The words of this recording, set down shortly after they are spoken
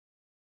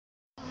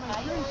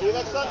See you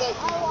next Sunday.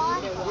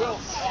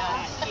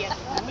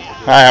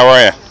 Hi, how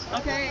are you?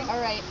 Okay. All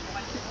right.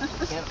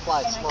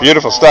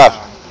 Beautiful stuff.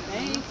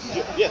 Thank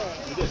you. Yeah.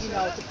 You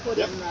know, to put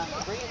in the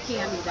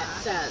candy that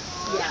says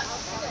yes.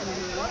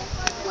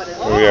 What is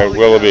We are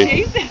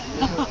Willoughby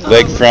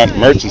Lakefront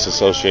Merchants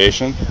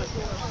Association.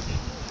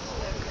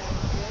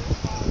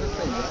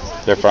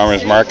 Their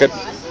farmers market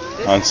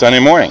on Sunday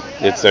morning.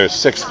 It's their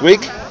 6th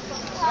week.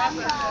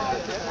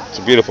 It's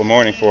a beautiful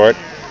morning for it.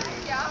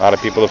 A lot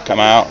of people have come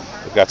out.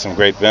 They've got some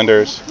great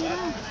vendors.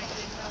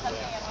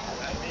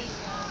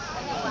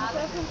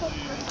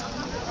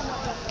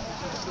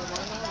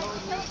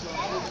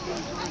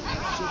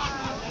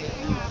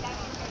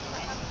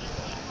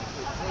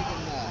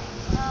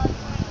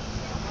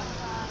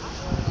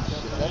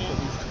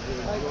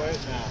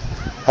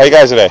 How you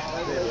guys today?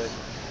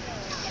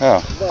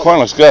 Oh, corn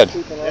looks good.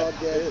 Plums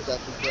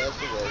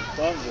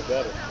are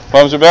better.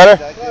 Plums are better?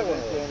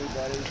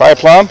 Try a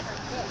plum?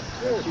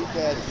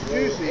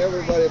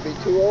 Everybody be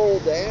too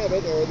old to have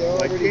it, or they're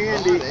already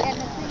candy.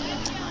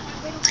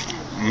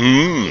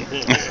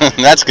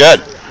 That's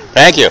good.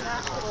 Thank you.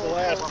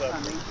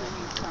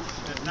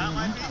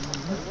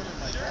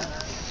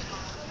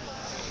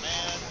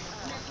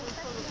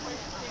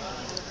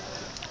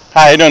 Hi,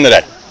 how you doing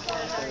today?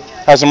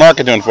 How's the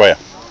market doing for you?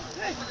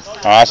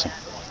 Awesome.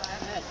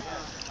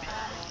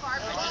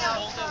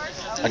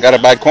 I gotta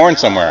buy corn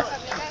somewhere.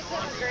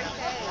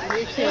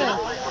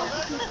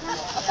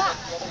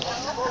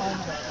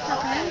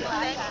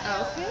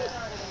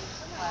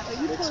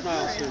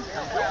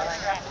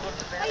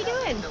 How you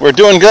doing? We're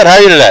doing good. How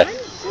are you today?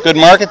 Good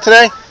market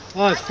today?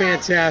 Oh, it's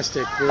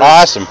fantastic.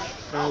 Awesome.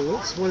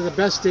 It's one of the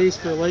best days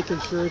for Lake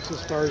Insurance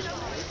as far as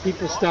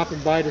people stopping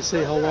by to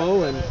say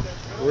hello, and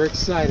we're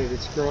excited.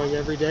 It's growing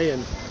every day,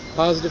 and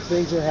positive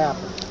things are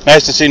happening.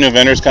 Nice to see new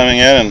vendors coming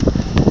in, and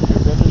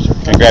Vendors are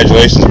coming.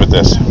 congratulations with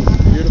this.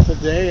 Beautiful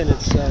day, and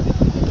it's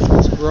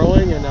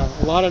growing, and a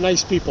lot of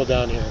nice people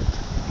down here.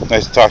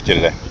 Nice to talk to you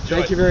today.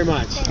 Thank you very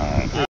much. All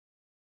right.